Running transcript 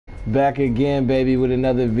Back again, baby, with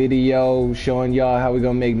another video showing y'all how we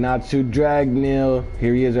gonna make Natsu Dragneel.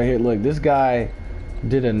 Here he is right here. Look, this guy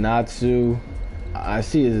did a Natsu. I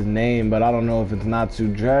see his name, but I don't know if it's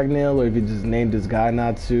Natsu Dragneel or if he just named this guy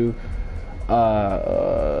Natsu. But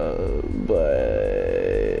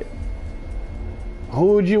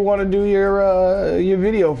who would you want to do your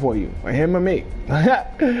video for you? Him or me?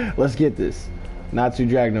 Let's get this. Natsu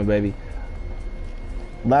Dragneel, baby.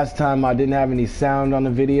 Last time I didn't have any sound on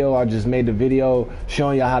the video. I just made the video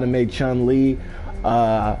showing y'all how to make Chun-Li.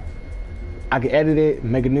 I could edit it,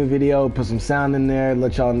 make a new video, put some sound in there,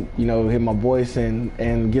 let y'all, you know, hear my voice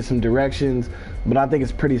and get some directions. But I think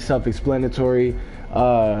it's pretty self-explanatory.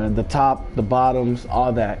 The top, the bottoms,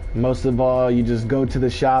 all that. Most of all, you just go to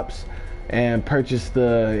the shops and purchase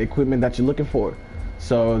the equipment that you're looking for.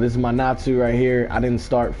 So this is my Natsu right here. I didn't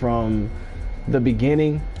start from the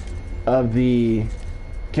beginning of the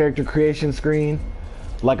character creation screen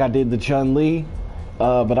like I did the Chun-Li,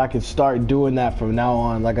 but I can start doing that from now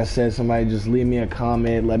on. Like I said, somebody just leave me a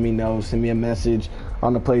comment, let me know, send me a message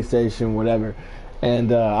on the PlayStation, whatever,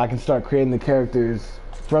 and I can start creating the characters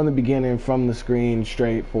from the beginning, from the screen,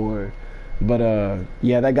 straight forward. But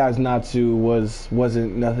yeah, that guy's Natsu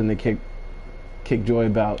wasn't nothing to kick joy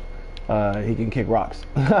about. He can kick rocks.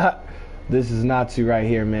 This is Natsu right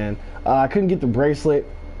here, man. I couldn't get the bracelet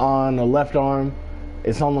on the left arm.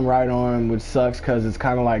 It's on the right arm, which sucks because it's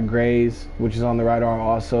kind of like Gray's, which is on the right arm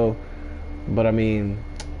also. But I mean,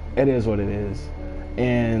 it is what it is.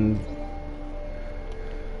 And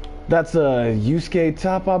that's a Yusuke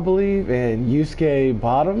top, I believe, and Yusuke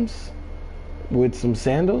bottoms with some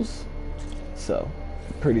sandals. So,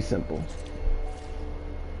 pretty simple.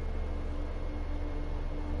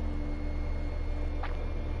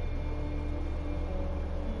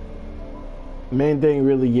 Main thing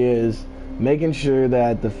really is making sure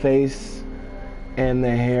that the face and the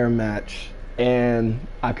hair match, and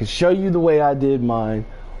I could show you the way I did mine,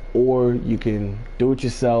 or you can do it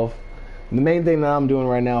yourself. The main thing that I'm doing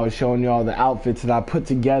right now is showing y'all the outfits that I put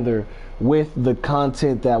together with the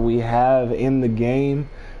content that we have in the game.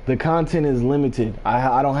 The content is limited.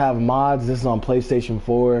 I don't have mods. This is on PlayStation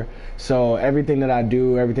 4, so everything that I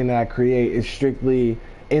do, everything that I create is strictly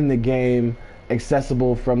in the game,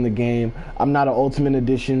 accessible from the game. I'm not an Ultimate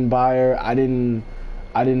Edition buyer. I didn't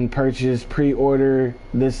purchase, pre-order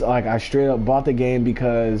this. Like, I straight up bought the game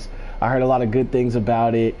because I heard a lot of good things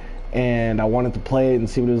about it and I wanted to play it and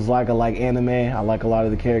see what it was like. I like anime. I like a lot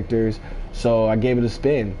of the characters, so I gave it a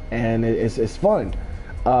spin, and it's fun.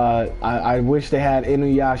 I wish they had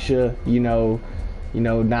Inuyasha, you know,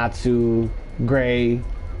 Natsu, Gray,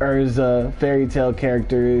 Urza, fairy tale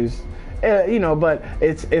characters. You know, but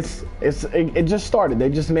it just started. They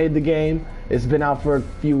just made the game. It's been out for a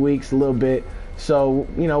few weeks, a little bit. So,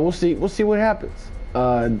 you know, we'll see what happens.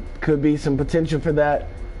 Could be some potential for that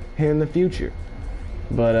here in the future.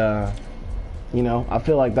 But you know, I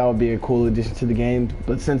feel like that would be a cool addition to the game.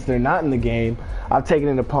 But since they're not in the game, I've taken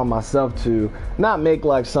it upon myself to not make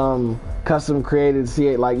like some custom created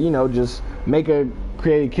C8, like, you know, just make a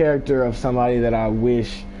created character of somebody that I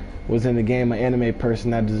wish was in the game, an anime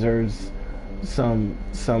person that deserves some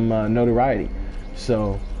notoriety.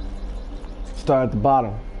 So start at the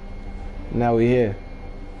bottom. Now we here.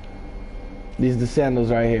 These are the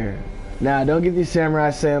sandals right here. Now don't get these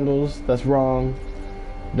samurai sandals. That's wrong.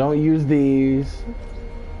 Don't use these.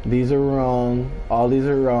 These are wrong. All these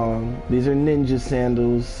are wrong. These are ninja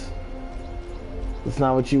sandals. That's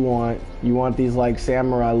not what you want. You want these like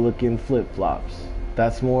samurai looking flip-flops.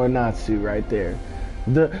 That's more Natsu right there.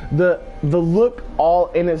 The look all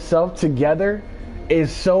in itself together is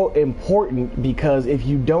so important, because if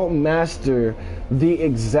you don't master the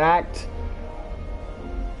exact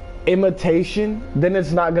imitation, then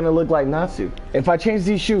it's not gonna look like Natsu. If I change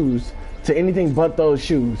these shoes to anything but those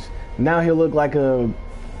shoes, now he looks like a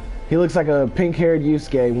pink-haired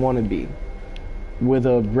Yusuke wannabe with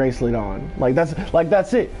a bracelet on. Like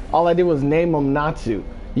that's it. All I did was name him Natsu.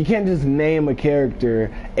 You can't just name a character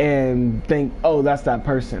and think, oh, that's that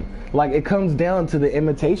person. Like, it comes down to the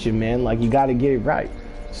imitation, man. Like, you got to get it right.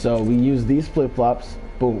 So we use these flip-flops.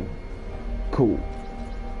 Boom. Cool.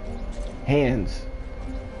 Hands.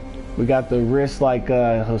 We got the wrist like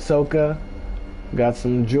Hisoka. We got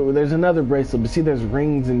some jewelry. There's another bracelet, but see, there's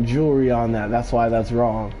rings and jewelry on that. That's why that's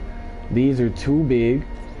wrong. These are too big.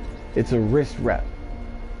 It's a wrist wrap.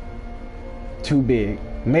 Too big.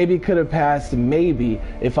 Maybe could have passed, maybe,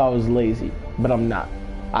 if I was lazy, but I'm not.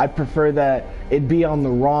 I prefer that it be on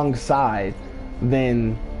the wrong side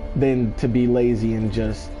than to be lazy and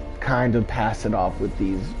just kind of pass it off with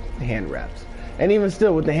these hand wraps. And even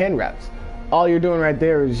still, with the hand wraps, all you're doing right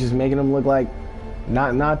there is just making them look like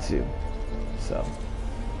not Natsu. So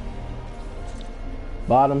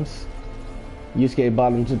bottoms, Yusuke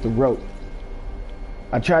bottoms with the rope.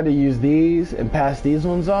 I tried to use these and pass these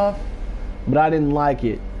ones off, but I didn't like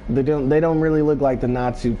it. They don't really look like the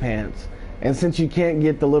Natsu pants. And since you can't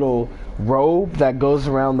get the little robe that goes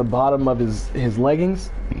around the bottom of his leggings,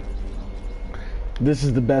 this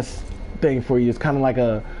is the best thing for you. It's kind of like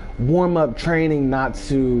a warm-up training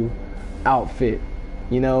Natsu outfit.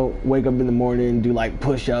 You know, wake up in the morning, do like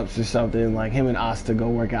push-ups or something, like him and Asta go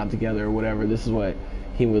work out together or whatever. This is what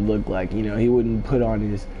he would look like. You know, he wouldn't put on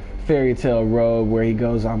his fairy tale robe where he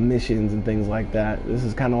goes on missions and things like that. This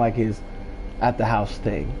is kind of like his at the house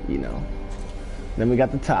thing, you know. Then we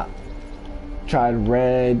got the top. Tried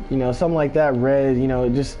red, you know, something like that. Red, you know,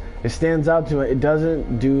 it stands out to it. It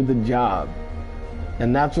doesn't do the job.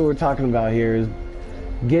 And that's what we're talking about here, is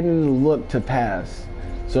getting the look to pass.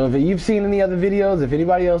 So if you've seen any other videos, if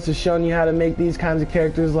anybody else has shown you how to make these kinds of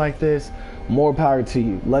characters like this, more power to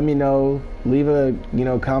you. Let me know. Leave a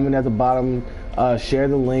comment at the bottom. Share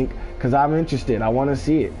the link, because I'm interested. I want to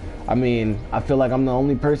see it. I mean, I feel like I'm the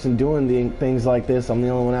only person doing the things like this. I'm the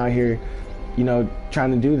only one out here, you know,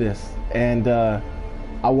 trying to do this. And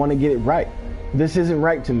I want to get it right. This isn't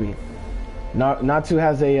right to me. Natsu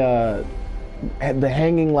has the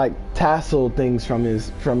hanging like tassel things from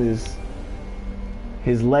his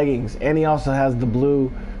leggings, and he also has the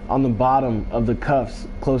blue on the bottom of the cuffs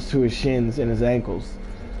close to his shins and his ankles.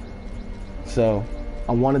 So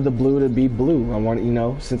I wanted the blue to be blue. I wanted, you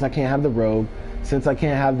know, since I can't have the robe, since I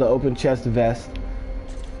can't have the open chest vest,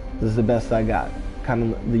 this is the best I got.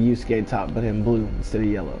 Kind of the Yusuke top, but in blue instead of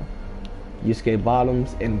yellow. Yusuke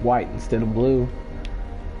bottoms in white instead of blue.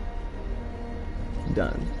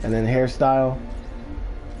 Done. And then hairstyle,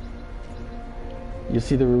 you'll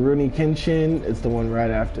see the Rurouni Kenshin. It's the one right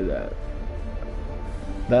after that.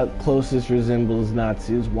 That closest resembles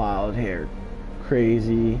Natsu's wild hair.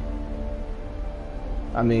 Crazy.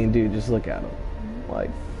 I mean, dude, just look at him. Like,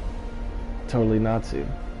 totally Natsu.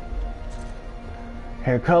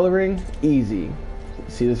 Hair coloring, easy.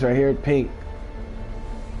 See this right here? Pink.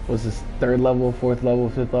 What's this? 3rd level, 4th level,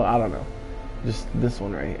 5th level? I don't know. Just this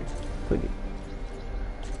one right here. Click it.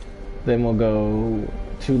 Then we'll go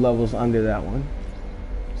 2 levels under that one.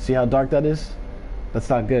 See how dark that is? That's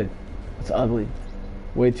not good. It's ugly.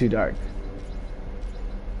 Way too dark.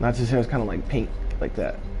 Natsu's hair is kind of like pink, like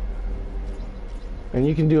that. And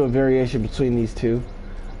you can do a variation between these two.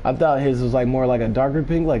 I thought his was like more like a darker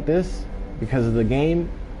pink like this because of the game,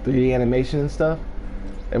 3D animation and stuff.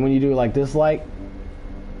 And when you do it like this light,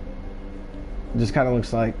 it just kind of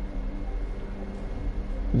looks like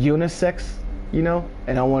unisex, you know?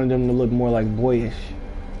 And I wanted them to look more like boyish,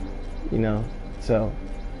 you know? So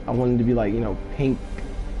I wanted to be like, you know,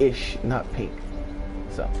 pink-ish, not pink.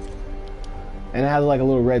 So, and it has like a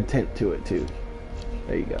little red tint to it too.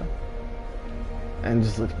 There you go. And it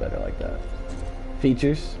just looks better like that.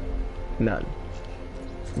 Features, none.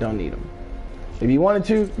 Don't need them. If you wanted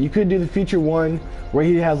to, you could do the feature one where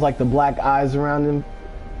he has like the black eyes around him,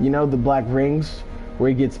 you know, the black rings, where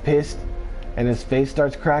he gets pissed and his face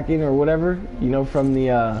starts cracking or whatever, you know, from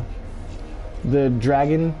the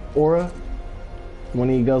dragon aura, when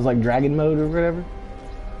he goes like dragon mode or whatever.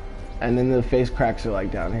 And then the face cracks are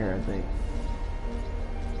like down here, I think.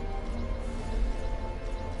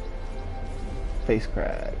 Face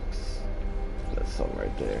cracks. That's something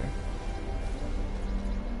right there.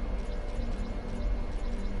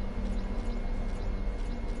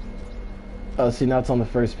 Oh, see, now it's on the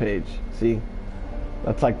first page. See?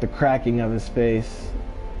 That's like the cracking of his face.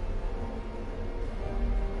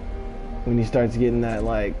 When he starts getting that,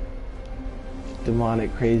 like,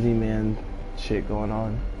 demonic crazy man shit going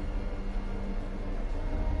on.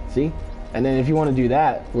 See? And then if you want to do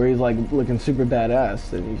that, where he's like looking super badass,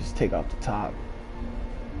 then you just take off the top.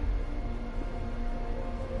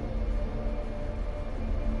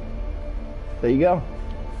 There you go.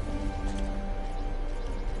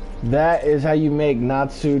 That is how you make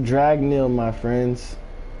Natsu Dragneel, my friends.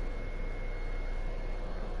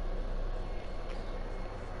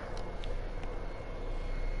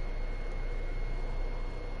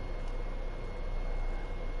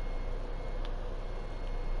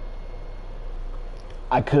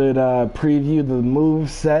 I could preview the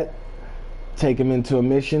move set, take him into a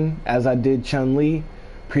mission, as I did Chun-Li.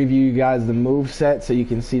 Preview you guys the move set so you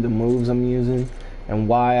can see the moves I'm using and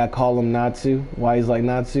why I call him Natsu, why he's like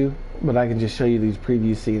Natsu. But I can just show you these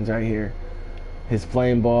preview scenes right here. His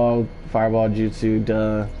flame ball, fireball jutsu,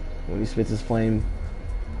 duh, when he spits his flame.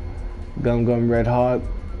 Gum Gum Red Hawk,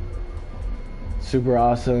 super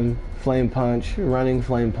awesome. Flame punch, running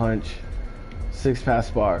flame punch. 6-pass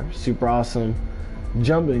bar, super awesome.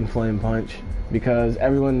 jumping flame punch, because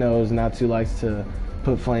everyone knows Natsu likes to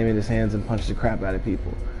put flame in his hands and punch the crap out of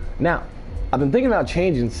people. Now, I've been thinking about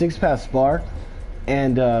changing 6-pass spar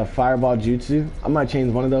and fireball jutsu. I might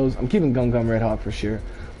change one of those. I'm keeping Gum Gum Red Hawk for sure,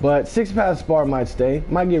 but 6-pass spar might stay.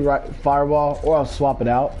 Might get fireball, or I'll swap it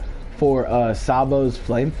out for Sabo's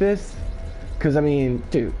flame fist, because I mean,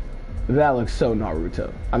 dude, that looks so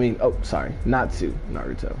Naruto. I mean, oh sorry, Natsu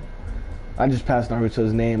Naruto. I just passed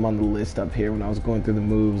Naruto's name on the list up here when I was going through the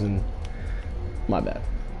moves, and my bad.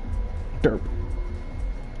 Derp.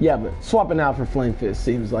 Yeah, but swapping out for Flame Fist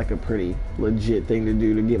seems like a pretty legit thing to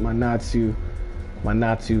do to get my Natsu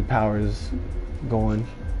powers going.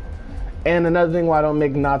 And another thing why I don't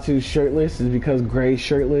make Natsu shirtless is because Gray's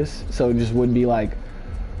shirtless, so it just would be like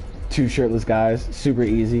 2 shirtless guys, super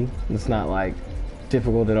easy. It's not like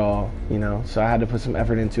difficult at all, you know. So I had to put some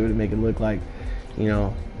effort into it to make it look like, you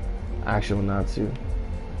know, actual Natsu.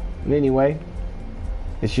 But anyway,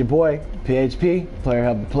 it's your boy, PHP, player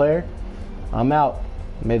help the player. I'm out.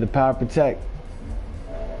 May the power protect.